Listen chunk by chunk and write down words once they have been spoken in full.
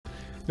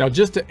Now,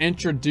 just to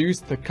introduce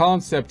the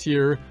concept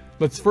here,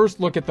 let's first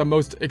look at the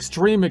most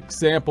extreme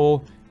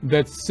example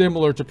that's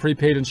similar to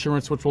prepaid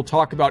insurance, which we'll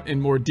talk about in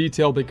more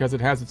detail because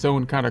it has its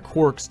own kind of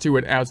quirks to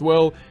it as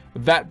well.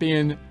 That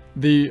being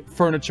the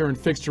furniture and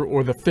fixture,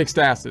 or the fixed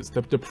assets,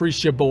 the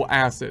depreciable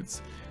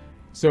assets.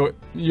 So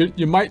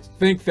you might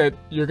think that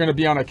you're going to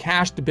be on a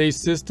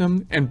cash-based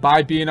system, and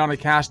by being on a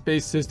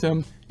cash-based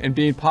system and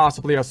being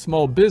possibly a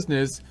small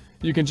business,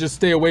 you can just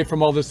stay away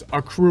from all this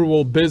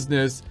accrual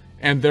business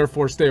and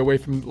therefore stay away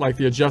from like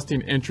the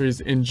adjusting entries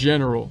in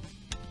general.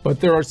 But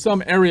there are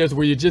some areas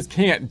where you just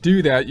can't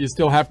do that. You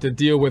still have to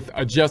deal with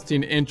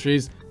adjusting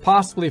entries,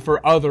 possibly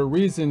for other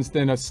reasons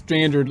than a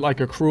standard like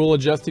accrual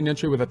adjusting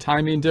entry with a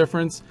timing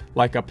difference,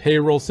 like a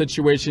payroll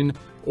situation,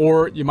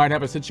 or you might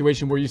have a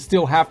situation where you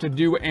still have to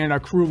do an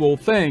accrual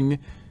thing,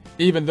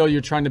 even though you're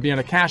trying to be on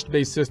a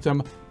cash-based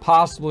system,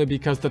 possibly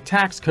because the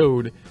tax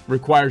code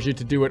requires you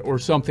to do it or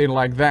something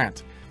like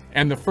that.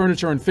 And the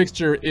furniture and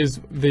fixture is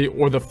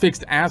the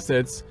fixed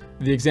assets,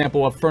 the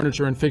example of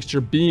furniture and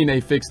fixture being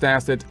a fixed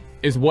asset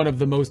is one of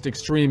the most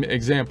extreme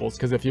examples,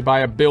 because if you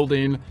buy a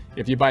building,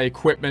 if you buy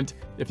equipment,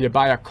 if you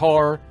buy a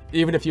car,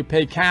 even if you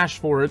pay cash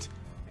for it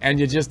and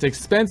you just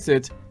expense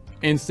it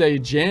in say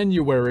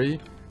January,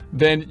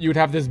 then you'd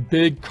have this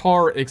big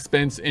car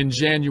expense in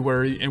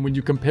January. And when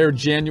you compare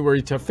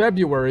January to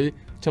February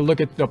to look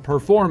at the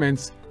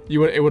performance,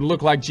 it would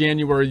look like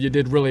January you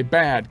did really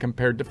bad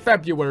compared to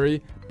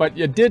February, but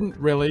you didn't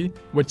really.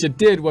 What you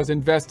did was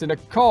invest in a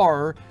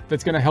car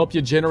that's going to help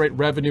you generate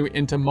revenue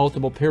into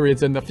multiple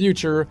periods in the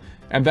future.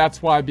 And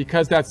that's why,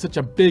 because that's such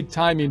a big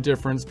timing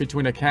difference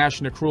between a cash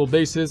and accrual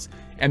basis,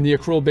 and the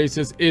accrual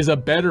basis is a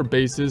better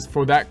basis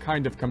for that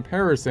kind of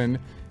comparison,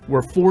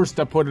 we're forced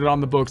to put it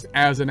on the books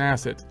as an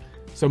asset.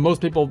 So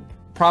most people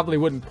probably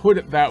wouldn't put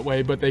it that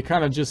way, but they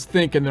kind of just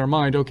think in their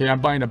mind, okay,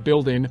 I'm buying a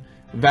building,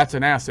 that's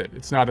an asset,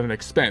 it's not an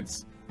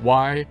expense.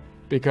 Why?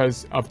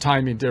 Because of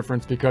timing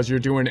difference, because you're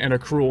doing an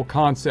accrual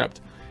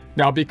concept.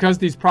 Now, because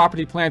these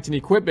property, plant, and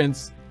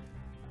equipments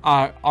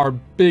are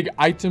big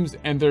items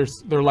and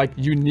they're like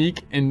unique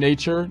in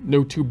nature,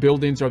 no two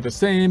buildings are the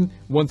same.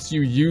 Once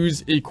you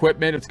use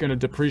equipment, it's going to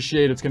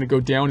depreciate, it's going to go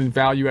down in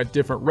value at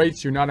different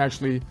rates. You're not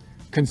actually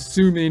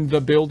consuming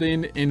the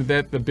building, in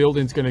that the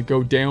building's going to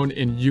go down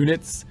in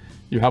units.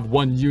 You have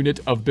one unit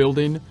of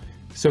building.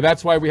 So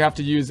that's why we have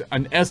to use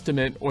an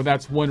estimate, or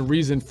that's one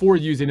reason for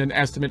using an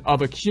estimate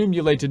of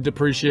accumulated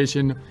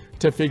depreciation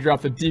to figure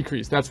out the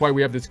decrease. That's why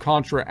we have this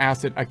contra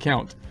asset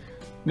account.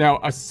 Now,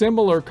 a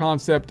similar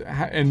concept,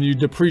 and you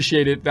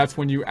depreciate it, that's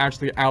when you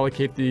actually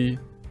allocate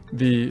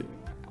the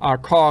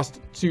cost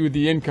to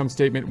the income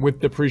statement with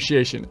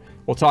depreciation.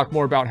 We'll talk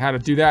more about how to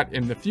do that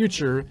in the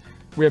future.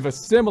 We have a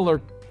similar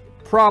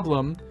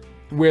problem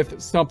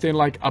with something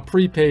like a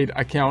prepaid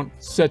account,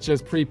 such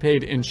as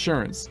prepaid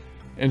insurance.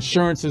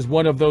 Insurance is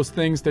one of those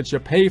things that you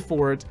pay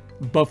for it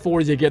before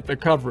you get the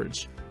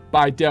coverage,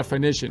 by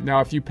definition. Now,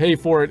 if you pay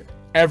for it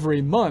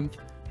every month,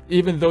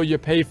 even though you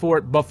pay for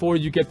it before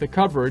you get the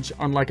coverage,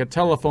 unlike a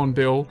telephone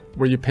bill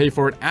where you pay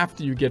for it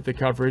after you get the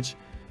coverage,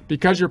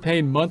 because you're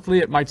paying monthly,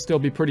 it might still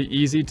be pretty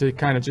easy to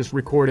kind of just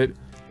record it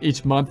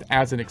each month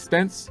as an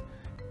expense.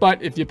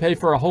 But if you pay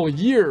for a whole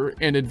year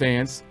in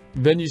advance,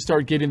 then you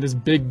start getting this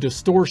big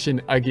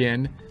distortion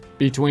again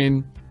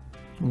between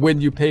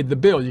when you paid the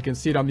bill. You can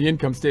see it on the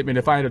income statement.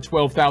 If I had a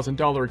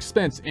 $12,000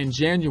 expense in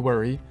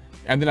January,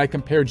 and then I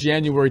compare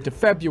January to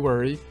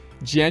February,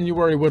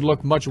 January would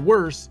look much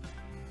worse.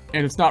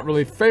 And it's not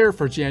really fair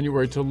for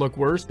January to look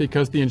worse,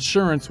 because the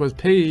insurance was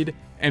paid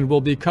and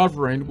will be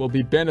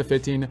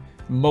benefiting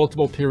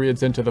multiple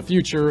periods into the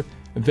future.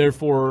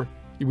 Therefore,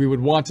 we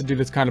would want to do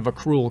this kind of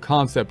accrual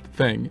concept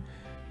thing.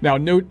 Now,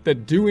 note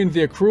that doing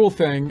the accrual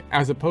thing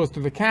as opposed to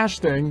the cash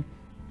thing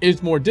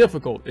is more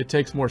difficult. It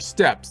takes more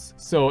steps.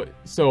 So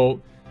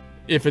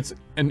if it's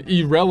an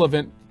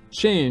irrelevant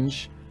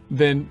change,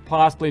 then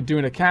possibly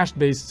doing a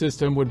cash-based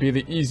system would be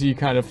the easy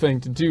kind of thing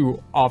to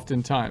do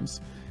oftentimes.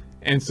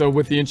 And so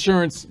with the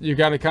insurance, you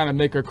got to kind of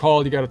make a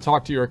call. You got to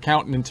talk to your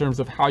accountant in terms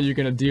of how you're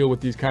going to deal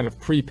with these kind of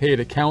prepaid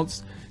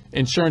accounts.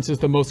 Insurance is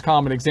the most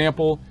common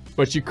example,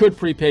 but you could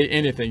prepay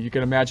anything. You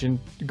can imagine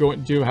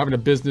having a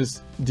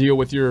business deal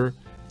with your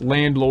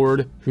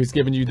landlord who's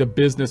giving you the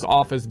business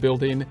office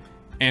building,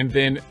 and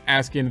then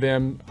asking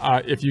them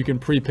if you can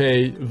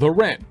prepay the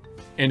rent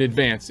in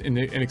advance in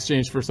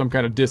exchange for some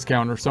kind of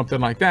discount or something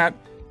like that.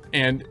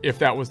 And if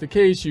that was the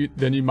case,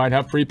 then you might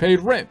have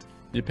prepaid rent.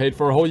 You paid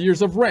for a whole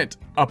year's of rent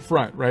up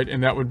front, right?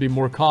 And that would be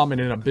more common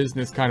in a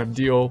business kind of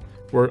deal,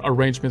 where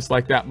arrangements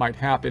like that might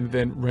happen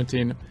than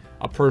renting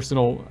a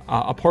personal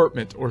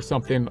apartment or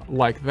something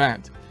like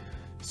that.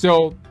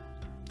 So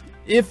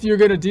if you're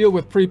going to deal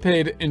with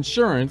prepaid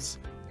insurance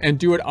and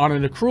do it on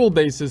an accrual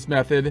basis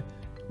method,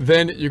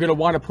 then you're going to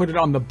want to put it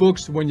on the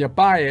books when you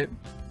buy it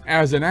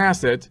as an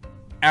asset,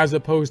 as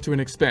opposed to an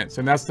expense.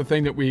 And that's the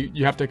thing that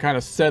you have to kind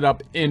of set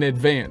up in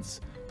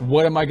advance.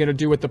 What am I going to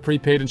do with the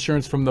prepaid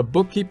insurance from the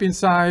bookkeeping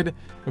side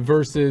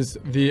versus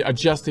the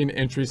adjusting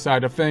entry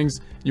side of things?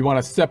 You want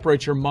to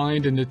separate your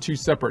mind into two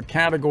separate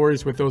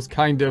categories with those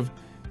kind of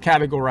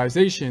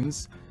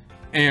categorizations.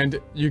 and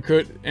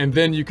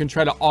then you can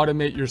try to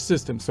automate your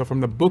system. So from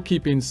the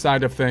bookkeeping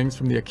side of things,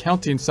 from the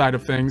accounting side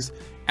of things,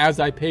 as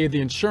I pay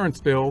the insurance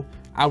bill,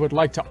 I would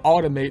like to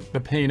automate the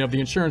paying of the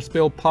insurance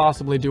bill,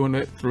 possibly doing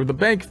it through the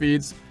bank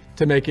feeds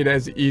to make it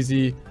as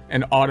easy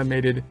and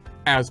automated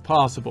as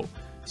possible.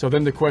 So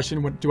then the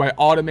question, do I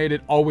automate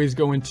it, always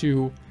go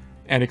into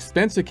an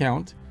expense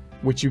account,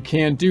 which you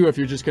can do if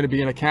you're just going to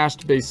be in a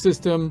cash-based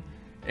system,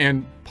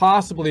 and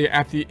possibly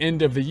at the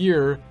end of the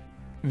year,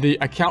 the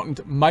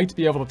accountant might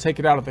be able to take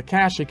it out of the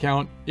cash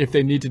account if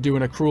they need to do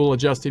an accrual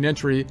adjusting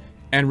entry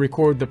and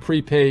record the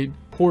prepaid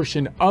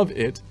portion of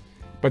it.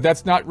 But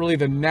that's not really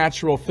the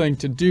natural thing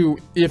to do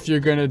if you're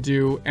going to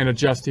do an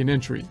adjusting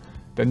entry.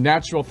 The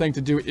natural thing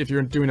to do if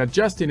you're doing an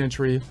adjusting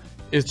entry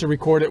is to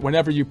record it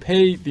whenever you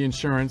pay the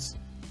insurance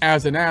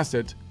as an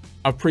asset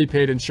of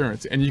prepaid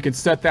insurance. And you can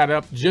set that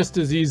up just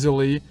as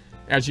easily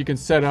as you can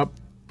set up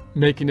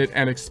making it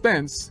an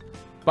expense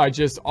by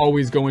just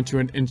always going to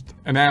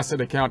an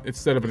asset account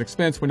instead of an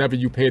expense whenever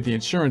you pay the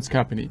insurance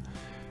company.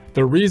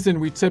 The reason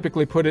we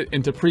typically put it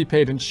into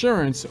prepaid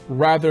insurance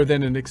rather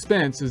than an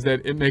expense is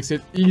that it makes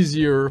it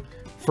easier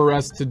for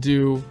us to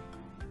do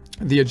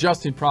the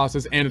adjusting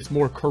process, and it's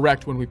more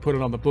correct when we put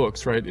it on the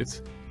books, right?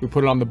 We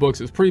put it on the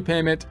books as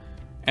prepayment,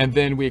 and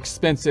then we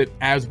expense it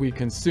as we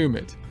consume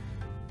it.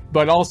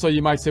 But also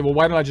you might say, well,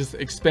 why don't I just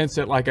expense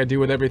it like I do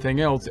with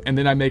everything else, and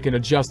then I make an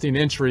adjusting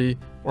entry,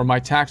 or my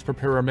tax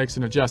preparer makes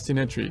an adjusting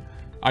entry?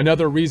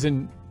 Another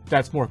reason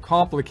that's more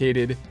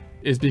complicated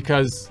is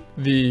because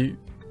the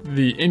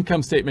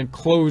income statement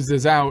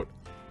closes out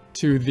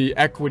to the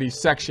equity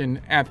section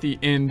at the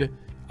end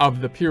of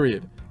the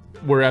period,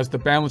 whereas the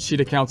balance sheet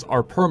accounts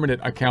are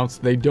permanent accounts.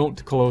 They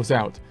don't close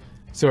out.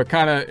 So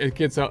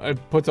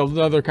it puts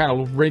another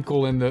kind of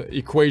wrinkle in the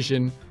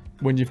equation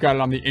when you've got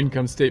it on the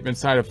income statement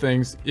side of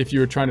things, if you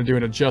were trying to do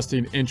an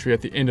adjusting entry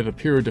at the end of the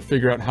period to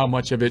figure out how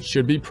much of it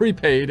should be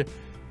prepaid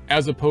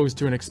as opposed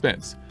to an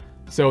expense.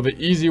 So the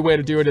easy way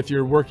to do it if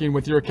you're working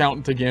with your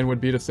accountant again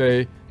would be to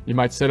say, you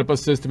might set up a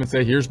system and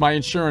say, here's my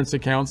insurance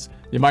accounts.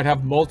 You might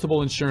have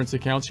multiple insurance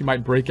accounts. You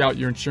might break out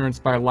your insurance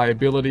by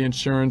liability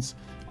insurance,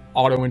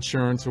 auto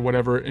insurance, or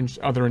whatever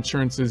other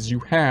insurances you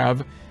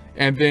have,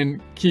 and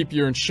then keep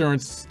your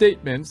insurance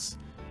statements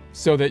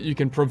so that you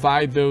can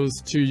provide those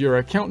to your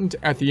accountant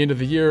at the end of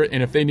the year.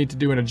 And if they need to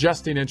do an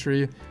adjusting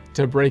entry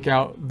to break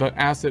out the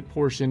asset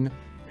portion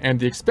and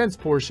the expense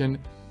portion,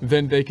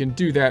 then they can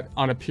do that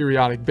on a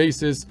periodic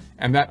basis.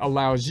 And that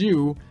allows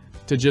you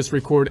to just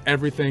record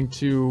everything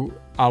to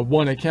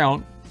one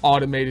account,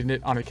 automating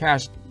it on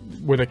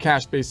with a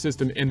cash-based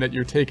system, in that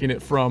you're taking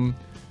it from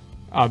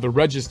the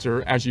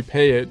register as you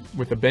pay it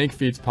with the bank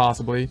feeds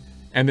possibly,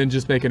 and then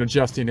just make an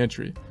adjusting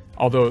entry.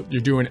 Although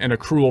you're doing an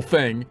accrual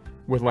thing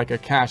with like a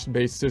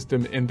cash-based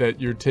system, in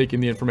that you're taking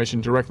the information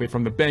directly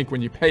from the bank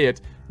when you pay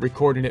it,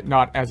 recording it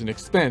not as an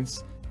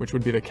expense, which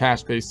would be the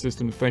cash-based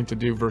system thing to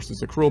do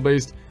versus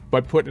accrual-based,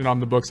 but putting it on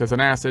the books as an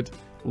asset,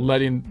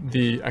 letting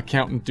the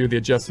accountant do the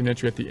adjusting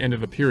entry at the end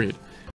of the period.